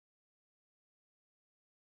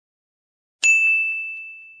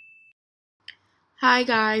Hi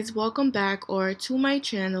guys, welcome back or to my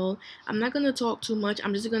channel. I'm not going to talk too much.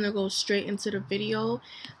 I'm just going to go straight into the video.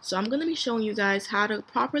 So I'm going to be showing you guys how to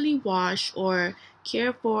properly wash or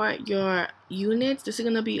care for your units. This is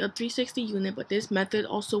going to be a 360 unit, but this method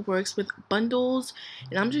also works with bundles.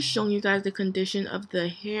 And I'm just showing you guys the condition of the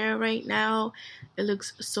hair right now. It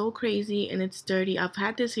looks so crazy and it's dirty. I've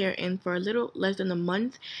had this hair in for a little less than a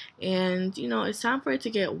month, and it's time for it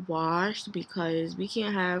to get washed because we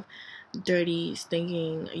can't have dirty,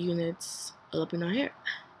 stinking units up in our hair.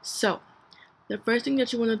 So the first thing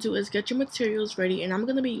that you want to do is get your materials ready, and I'm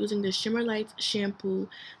going to be using the Shimmer Lights shampoo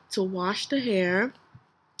to wash the hair,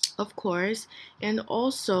 of course, and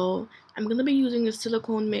also I'm going to be using the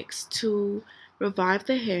silicone mix to revive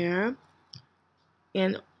the hair,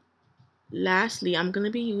 and lastly I'm going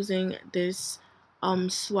to be using this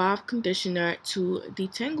suave conditioner to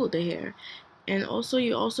detangle the hair. And also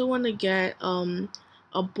you also want to get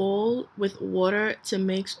a bowl with water to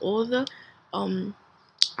mix all the um,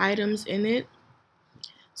 items in it.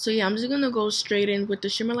 So yeah, I'm just gonna go straight in with the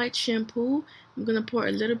Shimmer Light shampoo. I'm gonna pour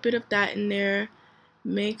a little bit of that in there,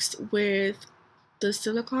 mixed with the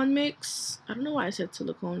silicone mix. I don't know why I said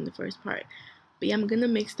silicone in the first part, but yeah, I'm gonna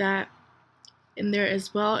mix that in there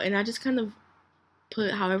as well. And I just kind of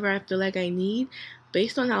put however I feel like I need.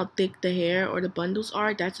 Based on how thick the hair or the bundles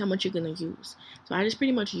are, that's how much you're gonna use. So I just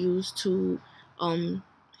pretty much use two um,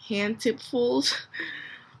 hand tipfuls,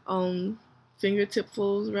 um,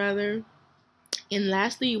 fingertipfuls rather. And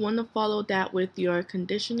lastly, you want to follow that with your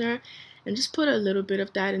conditioner and just put a little bit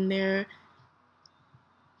of that in there.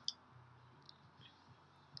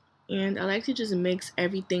 And I like to just mix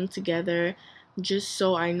everything together just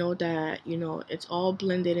so I know that, it's all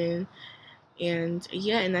blended in. And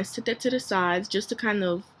yeah, and I set that to the sides just to kind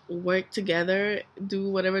of work together, do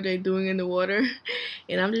whatever they're doing in the water.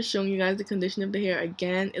 And I'm just showing you guys the condition of the hair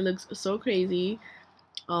again. It looks so crazy.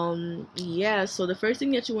 Yeah, so the first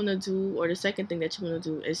thing that you want to do, or the second thing that you want to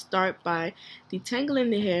do, is start by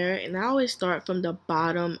detangling the hair. And I always start from the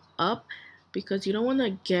bottom up because you don't want to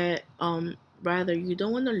get rather you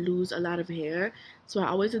don't want to lose a lot of hair. So I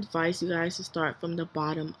always advise you guys to start from the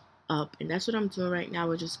bottom up, and that's what I'm doing right now.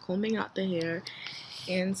 We're just combing out the hair.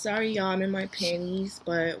 And sorry y'all, I'm in my panties,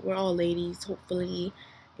 but we're all ladies hopefully.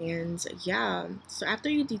 And yeah, so after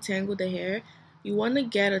you detangle the hair, you want to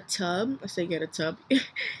get a tub. I say get a tub.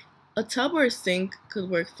 A tub or a sink could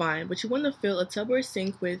work fine, but you want to fill a tub or a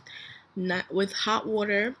sink with hot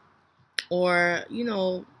water, or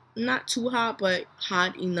not too hot but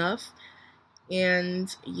hot enough.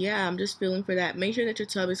 And yeah, I'm just feeling for that. Make sure that your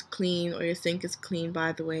tub is clean or your sink is clean,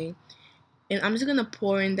 by the way. And I'm just gonna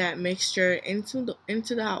pour in that mixture into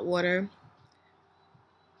the hot water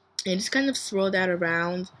and just kind of swirl that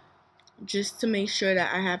around just to make sure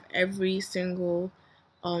that I have every single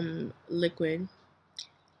liquid.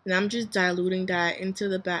 And I'm just diluting that into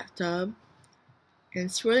the bathtub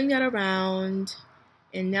and swirling that around.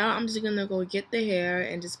 And now I'm just gonna go get the hair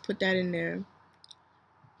and just put that in there.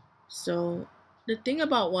 So the thing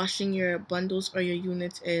about washing your bundles or your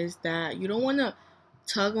units is that you don't want to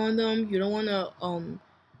tug on them. You don't want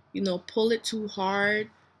to pull it too hard.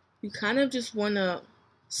 You kind of just want to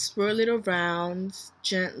swirl it around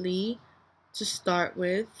gently to start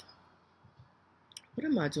with. What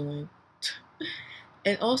am I doing?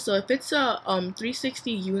 And also, if it's a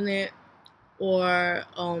 360 unit or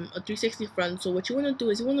a 360 frontal, what you want to do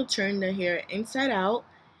is you want to turn the hair inside out,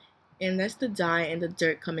 and that's the dye and the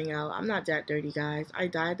dirt coming out. I'm not that dirty, guys. I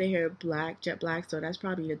dyed the hair black, jet black, so that's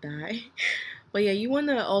probably the dye. But yeah, you want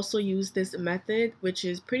to also use this method, which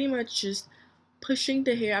is pretty much just pushing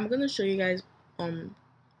the hair. I'm going to show you guys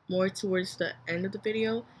more towards the end of the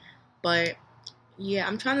video. But yeah,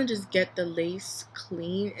 I'm trying to just get the lace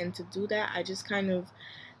clean, and to do that, I just kind of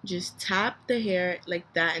just tap the hair like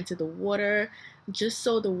that into the water, just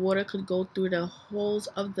so the water could go through the holes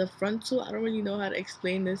of the frontal. I don't really know how to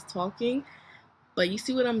explain this talking, but you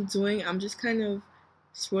see what I'm doing. I'm just kind of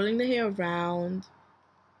swirling the hair around,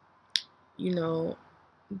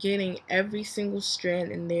 getting every single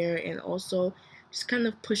strand in there, and also just kind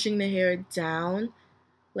of pushing the hair down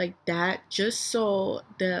like that, just so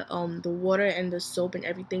the water and the soap and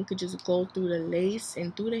everything could just go through the lace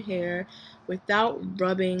and through the hair without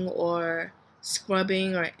rubbing or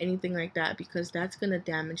scrubbing or anything like that, because that's gonna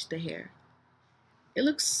damage the hair. It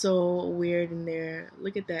looks so weird in there.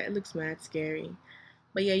 Look at that. It looks mad scary.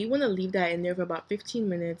 But yeah, you want to leave that in there for about 15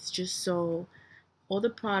 minutes just so all the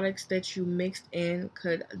products that you mixed in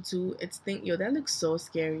could do its thing. Yo, that looks so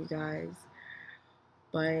scary, guys.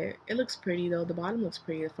 But it looks pretty though. The bottom looks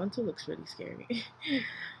pretty. The frontal looks really scary.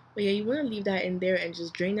 But yeah, you want to leave that in there and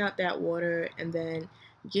just drain out that water, and then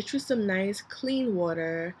get you some nice clean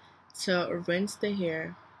water to rinse the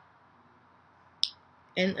hair.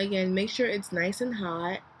 And again, make sure it's nice and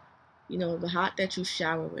hot, you know, the hot that you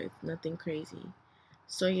shower with, nothing crazy.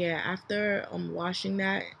 So yeah, after washing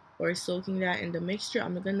that or soaking that in the mixture,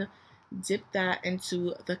 I'm gonna dip that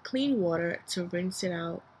into the clean water to rinse it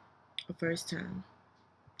out the first time.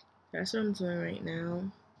 That's what I'm doing right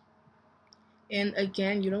now. And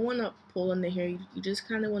again, you don't want to pull on the hair. You just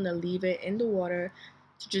kind of want to leave it in the water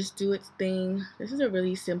to just do its thing. This is a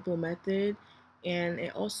really simple method, and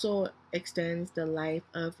it also extends the life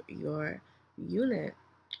of your unit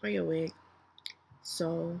or your wig.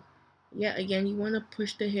 So yeah, again, you want to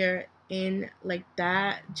push the hair in like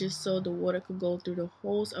that just so the water could go through the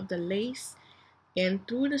holes of the lace and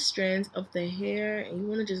through the strands of the hair, and you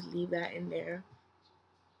want to just leave that in there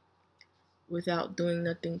without doing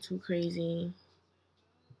nothing too crazy.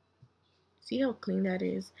 See how clean that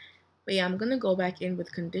is? But yeah, I'm gonna go back in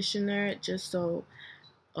with conditioner just so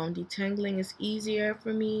detangling is easier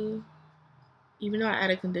for me. Even though I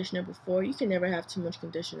added conditioner before, you can never have too much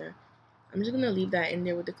conditioner. I'm just gonna leave that in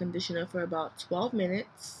there with the conditioner for about 12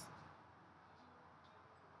 minutes.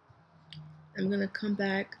 I'm gonna come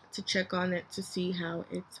back to check on it to see how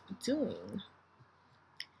it's doing.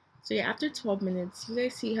 So yeah, after 12 minutes, you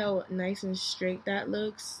guys see how nice and straight that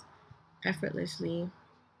looks effortlessly.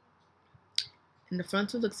 And the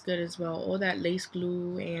frontal looks good as well. All that lace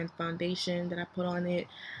glue and foundation that I put on it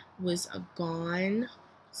was gone.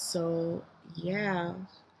 So yeah,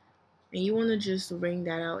 and you want to just wring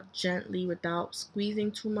that out gently without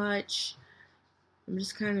squeezing too much. I'm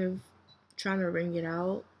just kind of trying to wring it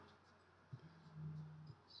out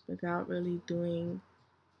without really doing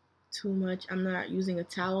too much. I'm not using a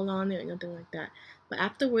towel on it or nothing like that. But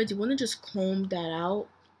afterwards, you want to just comb that out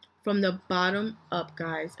from the bottom up,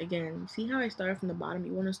 guys. Again, see how I started from the bottom?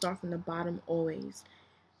 You want to start from the bottom always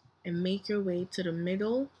and make your way to the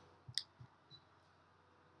middle,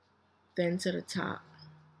 then to the top,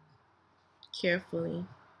 carefully.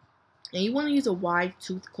 And you want to use a wide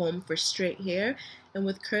tooth comb for straight hair, and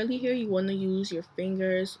with curly hair you want to use your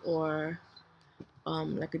fingers or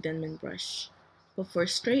like a Denman brush. But for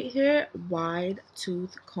straight hair, wide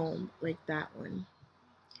tooth comb like that one.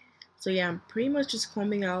 So yeah, I'm pretty much just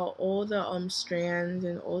combing out all the strands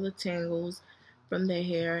and all the tangles from the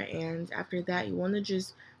hair, and after that you want to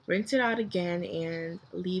just rinse it out again and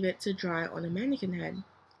leave it to dry on a mannequin head,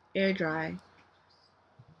 air dry.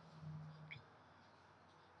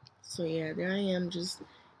 So yeah, there I am just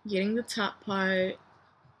getting the top part.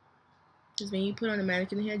 Just when you put on a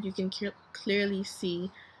mannequin head, you can clearly see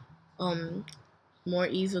um more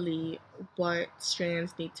easily what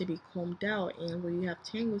strands need to be combed out and where you have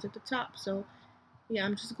tangles at the top. So yeah,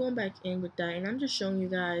 I'm just going back in with that, and I'm just showing you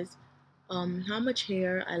guys how much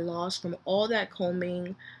hair I lost from all that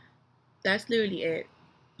combing. That's literally it.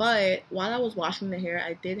 But while I was washing the hair,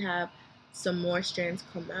 I did have some more strands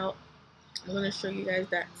come out. I'm gonna show you guys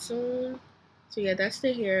that soon. So yeah, that's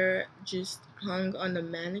the hair just hung on the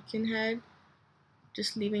mannequin head.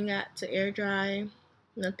 Just leaving that to air dry.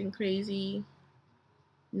 Nothing crazy.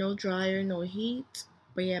 No dryer, no heat.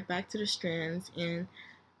 But yeah, back to the strands, and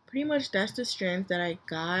pretty much that's the strands that I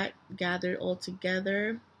got gathered all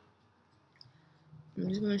together. I'm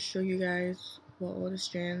just gonna show you guys what all the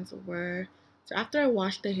strands were. So after I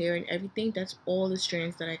washed the hair and everything, that's all the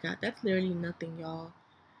strands that I got. That's literally nothing, y'all.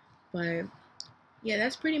 But yeah,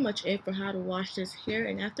 that's pretty much it for how to wash this hair.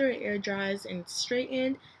 And after it air dries and it's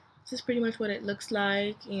straightened, this is pretty much what it looks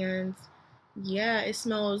like. And yeah, it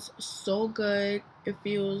smells so good. It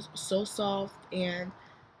feels so soft. And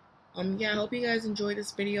yeah, I hope you guys enjoyed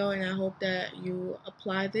this video, and I hope that you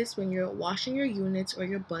apply this when you're washing your units or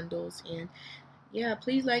your bundles. And yeah,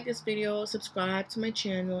 please like this video, subscribe to my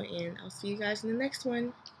channel, and I'll see you guys in the next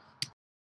one.